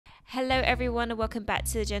Hello everyone and welcome back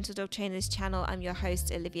to the Gentle Dog Trainers channel. I'm your host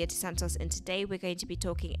Olivia De Santos, and today we're going to be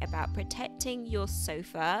talking about protecting your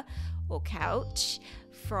sofa or couch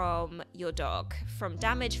from your dog, from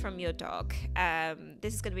damage from your dog.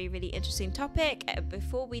 This is going to be a really interesting topic.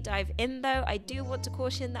 Before we dive in though, I do want to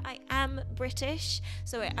caution that I am British,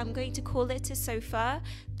 so I'm going to call it a sofa.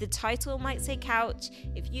 The title might say couch.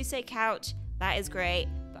 If you say couch, that is great,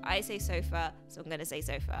 but I say sofa, so I'm going to say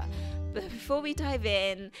sofa. But before we dive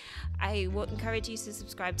in, I would encourage you to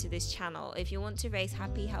subscribe to this channel. If you want to raise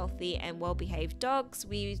happy, healthy and well-behaved dogs,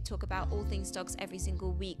 we talk about all things dogs every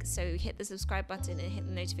single week. So hit the subscribe button and hit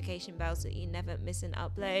the notification bell so that you never miss an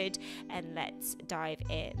upload, and let's dive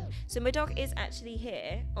in. So my dog is actually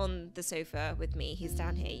here on the sofa with me. He's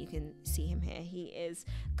down here, you can see him here. He is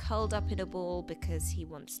curled up in a ball because he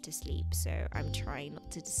wants to sleep, so I'm trying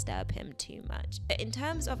not to disturb him too much. In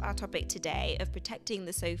terms of our topic today of protecting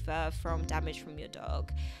the sofa from damage from your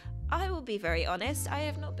dog, I will be very honest, I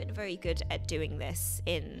have not been very good at doing this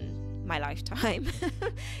in my lifetime.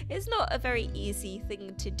 It's not a very easy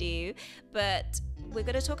thing to do, but we're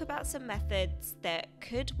going to talk about some methods that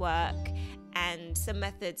could work and some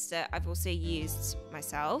methods that I've also used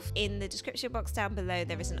myself. In the description box down below,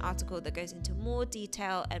 there is an article that goes into more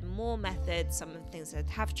detail and more methods, some of the things that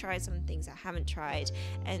I have tried, some of the things I haven't tried,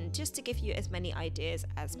 and just to give you as many ideas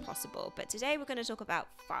as possible. But today we're going to talk about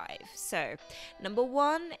 5. So number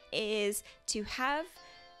 1 is to have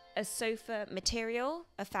a sofa material,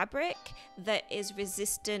 a fabric that is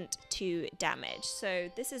resistant to damage.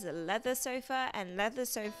 So this is a leather sofa, and leather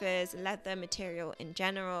sofas, leather material in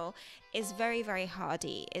general, is very, very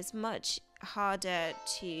hardy. It's much harder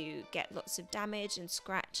to get lots of damage and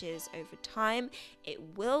scratches over time.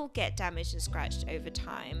 It will get damaged and scratched over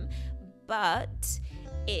time, but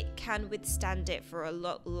it can withstand it for a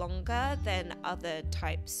lot longer than other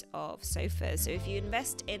types of sofas. So if you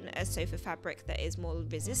invest in a sofa fabric that is more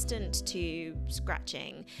resistant to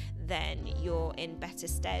scratching, then you're in better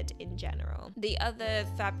stead in general. The other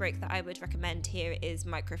fabric that I would recommend here is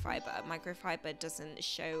microfiber. Microfiber doesn't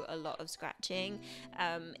show a lot of scratching.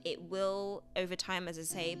 It will over time, as I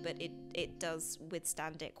say, but it does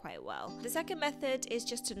withstand it quite well. The second method is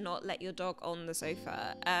just to not let your dog on the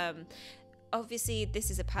sofa. Obviously,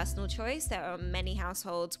 this is a personal choice. There are many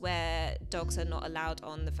households where dogs are not allowed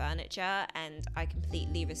on the furniture, and I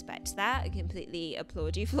completely respect that. I completely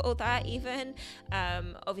applaud you for all that even.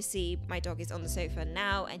 Obviously, my dog is on the sofa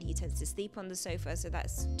now and he tends to sleep on the sofa, so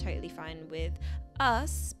that's totally fine with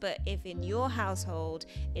us. But if in your household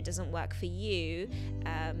it doesn't work for you,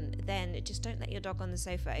 then just don't let your dog on the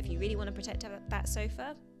sofa. If you really want to protect that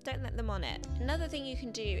sofa, don't let them on it. Another thing you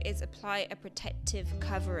can do is apply a protective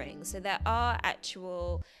covering. So there are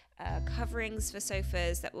actual coverings for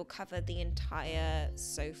sofas that will cover the entire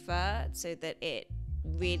sofa so that it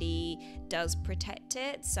really does protect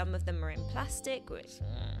it. Some of them are in plastic, which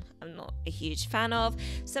I'm not a huge fan of.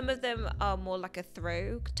 Some of them are more like a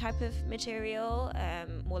throw type of material,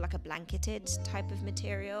 more like a blanketed type of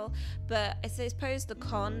material. But I suppose the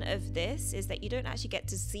con of this is that you don't actually get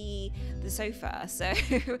to see the sofa. So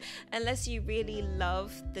unless you really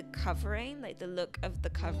love the covering, like the look of the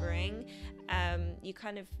covering, you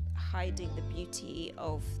kind of hiding the beauty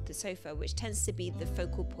of the sofa, which tends to be the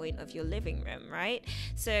focal point of your living room, right?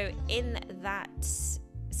 So in that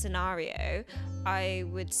scenario, I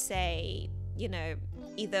would say, you know,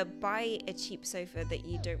 either buy a cheap sofa that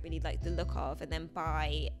you don't really like the look of, and then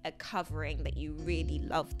buy a covering that you really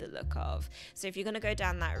love the look of. So if you're going to go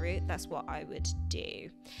down that route, that's what I would do.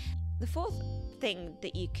 The fourth thing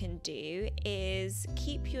that you can do is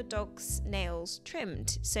keep your dog's nails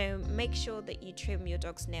trimmed. So make sure that you trim your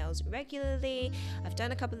dog's nails regularly. I've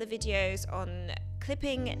done a couple of videos on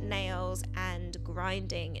clipping nails and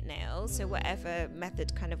grinding nails. So whatever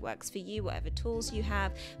method kind of works for you, whatever tools you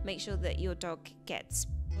have, make sure that your dog gets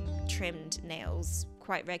trimmed nails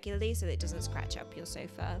quite regularly so that it doesn't scratch up your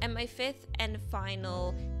sofa. And my fifth and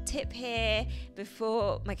final tip here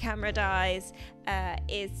before my camera dies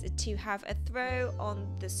is to have a throw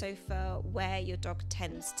on the sofa where your dog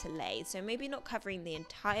tends to lay. So maybe not covering the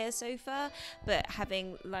entire sofa, but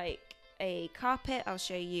having like a carpet. I'll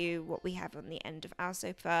show you what we have on the end of our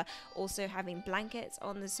sofa. Also, having blankets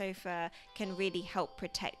on the sofa can really help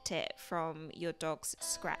protect it from your dog's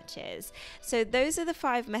scratches. So those are the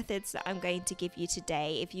 5 methods that I'm going to give you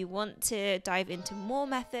today. If you want to dive into more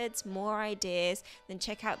methods, more ideas, then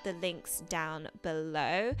check out the links down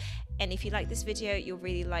below. And if you like this video, you'll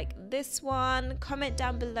really like this one. Comment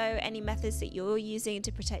down below any methods that you're using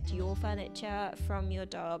to protect your furniture from your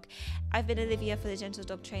dog. I've been Olivia for the Gentle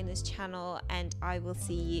Dog Trainers channel, and I will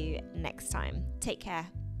see you next time. Take care.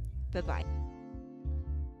 Bye-bye.